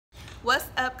What's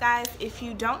up, guys? If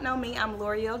you don't know me, I'm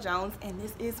L'Oreal Jones, and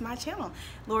this is my channel.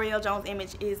 L'Oreal Jones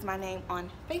Image is my name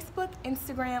on Facebook,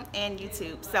 Instagram, and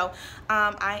YouTube. So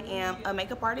I am a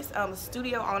makeup artist, a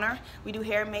studio owner. We do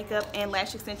hair, makeup, and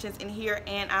lash extensions in here,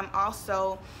 and I'm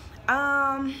also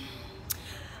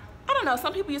I don't know,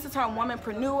 some people use the term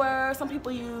womanpreneur, some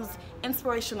people use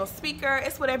inspirational speaker.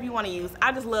 It's whatever you want to use.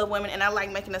 I just love women, and I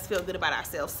like making us feel good about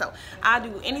ourselves. So I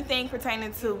do anything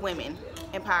pertaining to women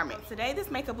empowerment. Today, this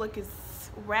makeup look is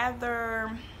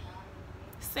rather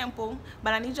simple,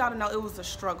 but I need y'all to know it was a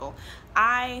struggle.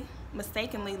 I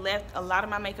mistakenly left a lot of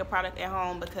my makeup product at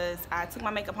home because I took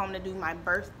my makeup home to do my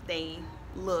birthday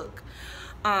look.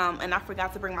 And I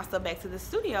forgot to bring my stuff back to the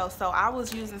studio, so I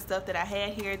was using stuff that I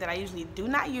had here that I usually do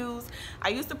not use. I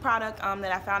used the product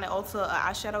that I found at Ulta,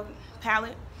 eyeshadow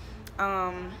palette.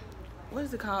 What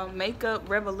is it called? Makeup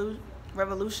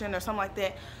Revolution or something like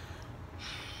that.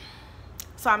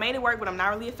 So I made it work, but I'm not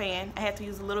really a fan. I had to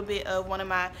use a little bit of one of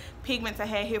my pigments I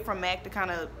had here from MAC to kind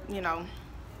of, you know,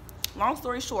 long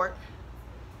story short,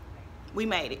 we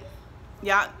made it.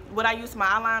 Y'all, what I used for my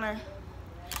eyeliner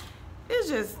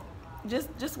is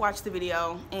just watch the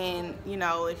video, and you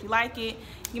know, if you like it,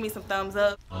 give me some thumbs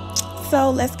up. So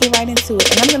let's get right into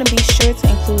it, and I'm going to be sure to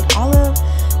include all of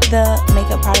the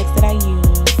makeup products that I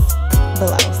use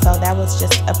below. So that was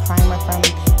just a primer from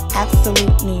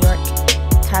Absolute New York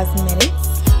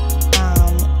Cosmetics,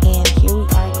 and here we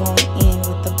are going in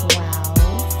with the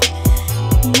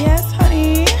brows. Yes,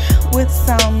 honey, with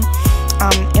some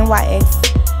NYX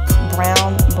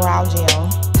brown brow gel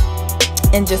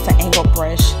and just an angled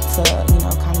brush to, you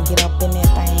know, kind of get up in that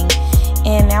thing.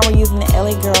 And now we're using the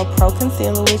LA Girl Pro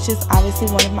Concealer, which is obviously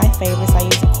one of my favorites. I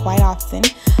use it quite often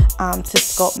to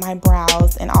sculpt my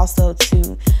brows, and also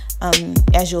to,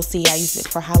 as you'll see, I use it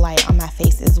for highlight on my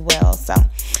face as well. So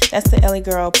that's the LA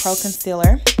Girl Pro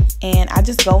Concealer. And I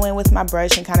just go in with my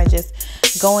brush and kind of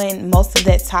just go in most of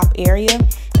that top area.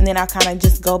 And then I'll kind of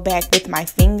just go back with my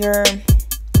finger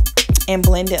and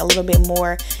blend it a little bit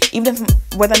more. Even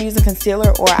if, whether I'm using concealer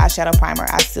or eyeshadow primer,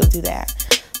 I still do that.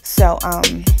 So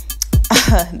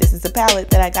this is the palette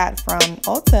that I got from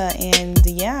Ulta, and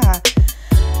yeah.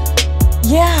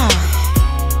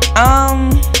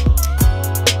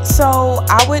 So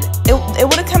it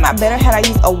would have come out better had I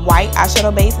used a white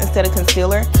eyeshadow base instead of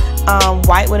concealer.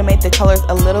 White would have made the colors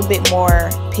a little bit more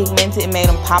pigmented. It made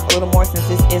them pop a little more, since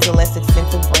this is a less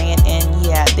expensive brand. And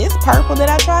yeah, this purple that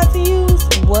I tried to use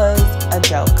was a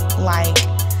joke. Like,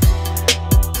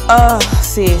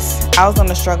 sis, I was on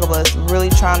the struggle bus really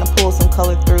trying to pull some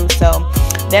color through. So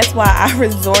that's why I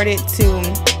resorted to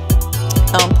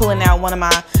pulling out one of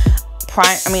my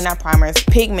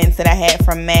pigments that I had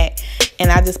from MAC,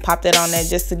 and I just popped it on there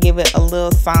just to give it a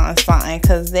little something,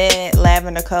 because that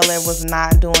lavender color was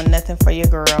not doing nothing for your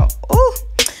girl. Ooh.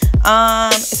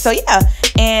 So yeah,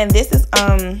 and this is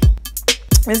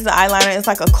the eyeliner. It's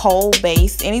like a kohl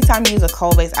base. Anytime you use a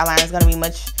kohl base eyeliner, it's gonna be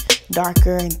much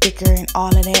darker and thicker and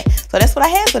all of that. So that's what I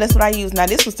had, so that's what I used. Now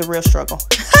this was the real struggle.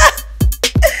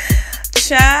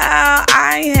 Child,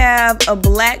 I have a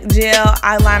black gel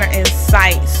eyeliner in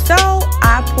sight, so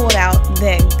I pulled out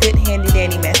that good handy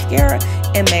dandy mascara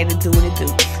and made it do what it do.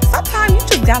 Sometimes you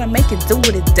just gotta make it do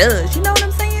what it does, you know what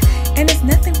I'm saying? And there's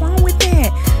nothing wrong with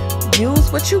that.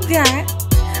 Use what you got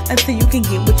until you can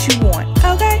get what you want,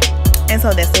 okay? And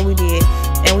so that's what we did,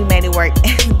 and we made it work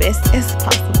as best as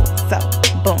possible. So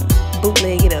boom,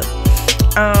 bootleg it up.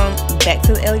 Back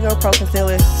to the LA Girl Pro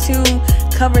Concealer to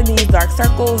cover these dark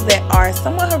circles that are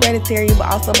somewhat hereditary, but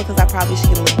also because I probably should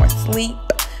get a little more sleep.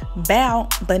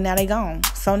 But now they gone.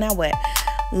 So now what?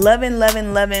 Loving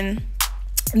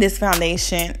this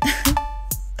foundation.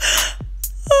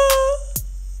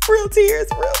 Real tears.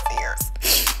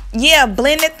 Yeah,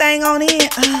 blend that thing on in.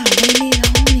 Blend it in.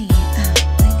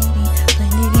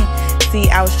 See,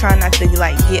 I was trying not to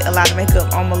like get a lot of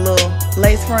makeup on my little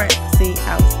lace front. See,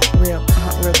 I was real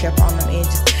careful on them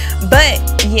edges. But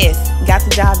yes, got the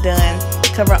job done.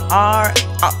 Cover all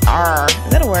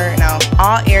is that a word? No,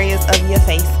 all areas of your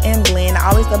face and blend. I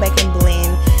always go back and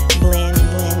blend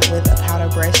with a powder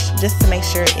brush just to make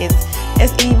sure it's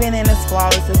as even and as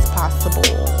flawless as possible.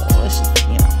 It's just,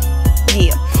 you know,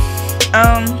 yeah.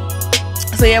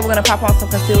 So yeah, we're gonna pop on some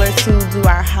concealer to do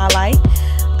our highlight.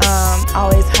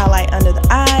 Always highlight under the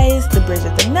eyes, the bridge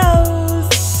of the nose,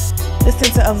 the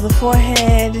center of the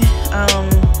forehead,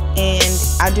 and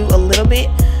I do a little bit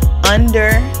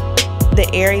under the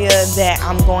area that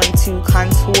I'm going to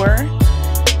contour,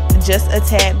 just a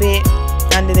tad bit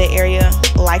under the area,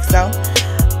 like so,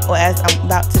 or as I'm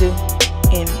about to do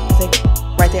in a second,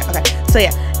 right there. Okay, so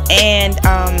yeah, And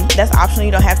that's optional,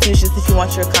 you don't have to. It's just if you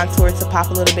want your contour to pop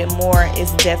a little bit more,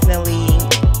 it's definitely,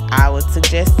 I would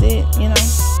suggest it, you know.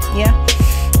 Yeah,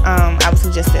 I would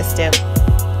suggest that step.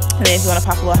 And then if you want to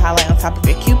pop a little highlight on top of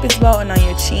your cupid's bow and on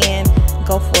your chin,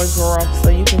 go for it, girl. So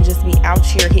you can just be out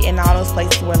here hitting all those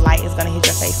places where light is going to hit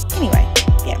your face. Anyway,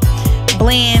 yeah.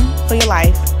 Blend for your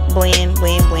life. Blend,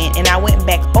 blend, blend. And I went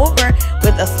back over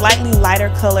with a slightly lighter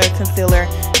color concealer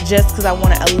just because I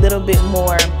wanted a little bit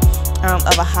more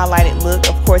of a highlighted look.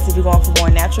 Of course, if you're going for more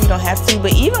natural, you don't have to.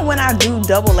 But even when I do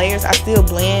double layers, I still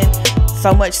blend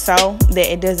so much so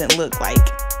that it doesn't look like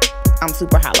I'm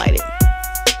super highlighted.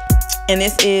 And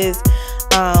this is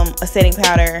a setting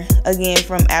powder, again,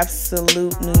 from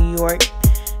Absolute New York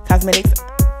Cosmetics.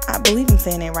 I believe I'm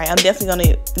saying that right. I'm definitely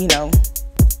gonna, you know,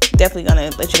 let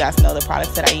you guys know the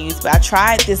products that I use. But I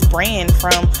tried this brand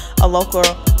from a local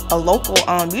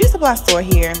beauty supply store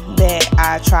here that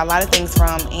I try a lot of things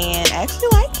from, and I actually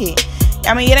like it.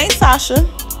 I mean, it ain't Sasha,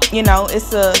 you know,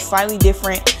 it's a slightly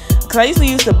different, because I usually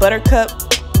use the Buttercup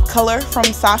color from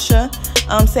Sasha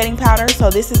setting powder, so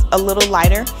this is a little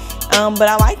lighter, but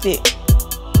I liked it.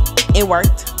 It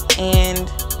worked, and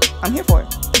I'm here for it.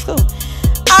 It's cool.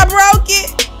 I broke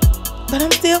it, but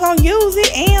I'm still gonna use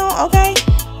it. And okay.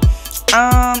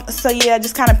 So yeah, I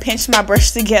just kind of pinched my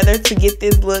brush together to get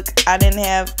this look. I didn't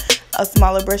have a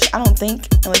smaller brush, I don't think,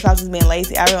 unless I was just being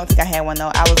lazy. I really don't think I had one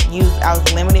though. I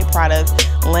was limited products,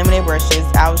 limited brushes.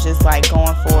 I was just like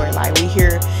going for it. Like, we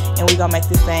here and we gonna make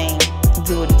this thing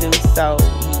do what it do. So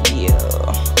yeah,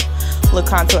 little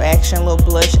contour action, little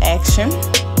blush action.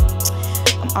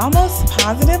 I'm almost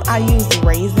positive I used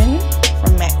Raisin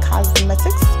from MAC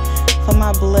Cosmetics for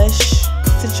my blush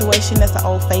situation. That's an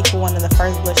old faithful, one of the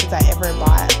first blushes I ever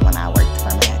bought when I worked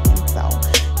for MAC, and so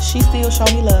she still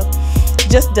showed me love.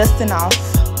 Just dusting off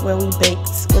where we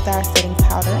baked with our setting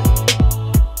powder,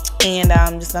 and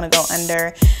I'm just gonna go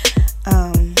under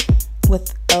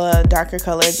with a darker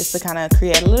color just to kind of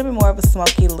create a little bit more of a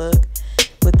smoky look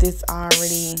with this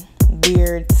already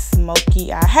weird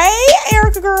smoky eye. Hey,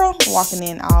 Erica girl, walking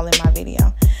in all in my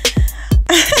video.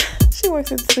 She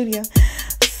works at the studio.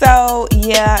 So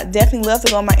yeah, definitely love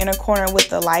to go in my inner corner with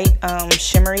the light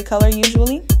shimmery color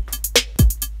usually,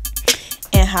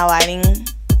 and highlighting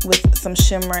with some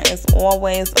shimmer is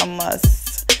always a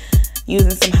must. Using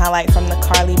some highlight from the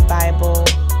Carly Bible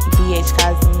BH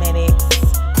Cosmetics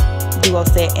Duo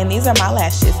Set, and these are my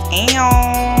lashes.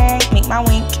 And Mink my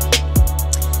Wink.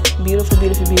 Beautiful,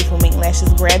 beautiful, beautiful Mink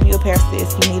lashes. Grab you a pair,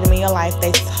 sis. You need them in your life.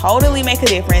 They totally make a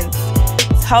difference.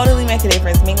 Totally make a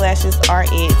difference. Mink lashes are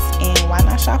it, and why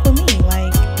not shop with me?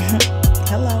 Like,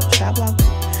 hello, shop local.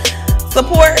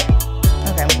 Support.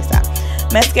 Okay, let me stop.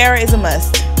 Mascara is a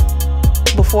must.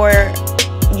 Before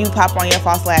you pop on your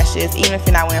false lashes, even if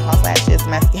you're not wearing false lashes,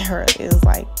 mascara is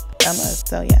like a must.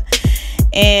 So yeah.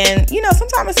 And you know,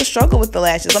 sometimes it's a struggle with the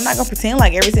lashes. I'm not gonna pretend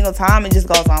like every single time it just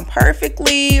goes on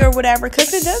perfectly or whatever,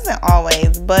 because it doesn't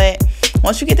always. But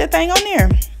once you get that thing on there,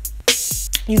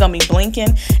 you're gonna be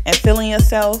blinking and feeling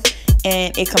yourself,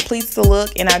 and it completes the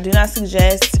look. And I do not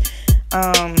suggest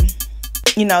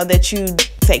you know, that you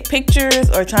take pictures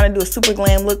or trying to do a super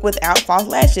glam look without false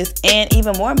lashes. And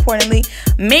even more importantly,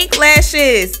 mink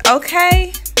lashes.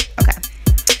 Okay.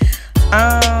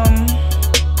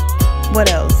 What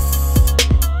else?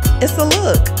 It's a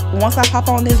look. Once I pop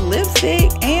on this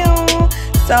lipstick, and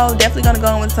so definitely gonna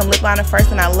go in with some lip liner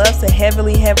first. And I love to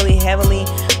heavily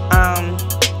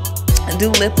do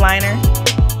lip liner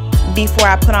before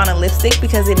I put on a lipstick,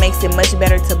 because it makes it much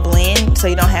better to blend, so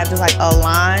you don't have just like a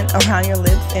line around your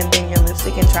lips and then your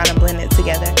lipstick and trying to blend it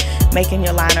together, making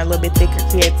your liner a little bit thicker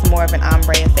creates more of an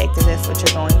ombre effect if that's what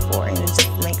you're going for, and it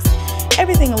just makes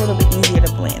everything a little bit easier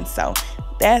to blend. So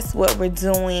that's what we're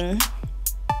doing,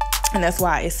 and that's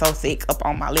why it's so thick up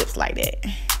on my lips like that.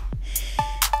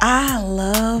 I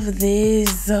love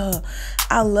this.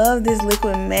 I love this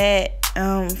liquid matte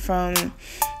from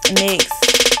NYX.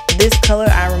 This color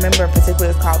I remember in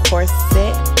particular is called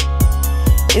Corset.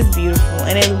 It's beautiful,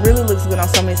 and it really looks good on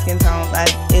so many skin tones.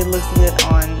 It looks good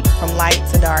on from light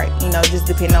to dark, you know, just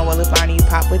depending on what lip liner you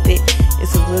pop with it.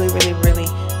 It's a really pretty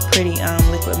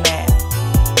liquid matte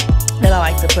that I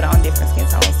like to put on different skin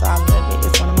tones. So I love it.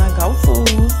 It's one of my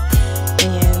go-tos,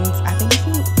 and I think if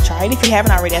you try it, if you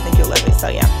haven't already, I think you'll love it. So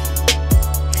yeah.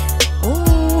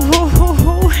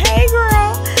 Ooh, hey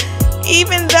girl.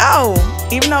 Even though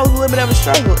it was a little bit of a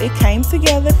struggle, it came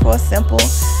together for a simple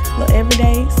little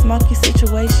everyday smoky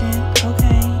situation.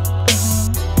 Okay.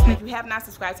 If you have not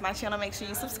subscribed to my channel, make sure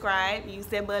you subscribe. Use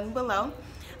that button below.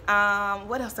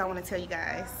 What else I want to tell you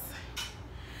guys?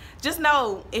 just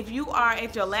know if you are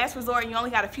at your last resort and you only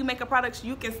got a few makeup products,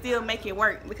 you can still make it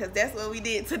work, because that's what we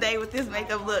did today with this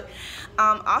makeup look.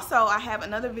 Also, I have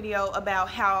another video about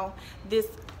how this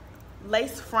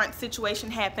lace front situation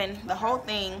happened. The whole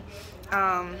thing,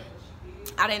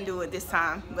 I didn't do it this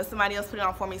time, but somebody else put it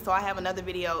on for me, so I have another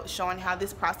video showing how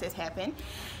this process happened.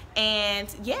 And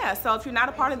yeah, so if you're not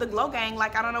a part of the Glow Gang,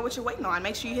 like, I don't know what you're waiting on.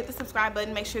 Make sure you hit the subscribe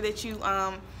button, make sure that you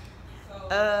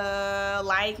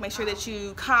like, make sure that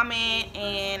you comment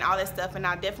and all that stuff, and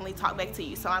I'll definitely talk back to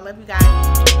you. So I love you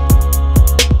guys.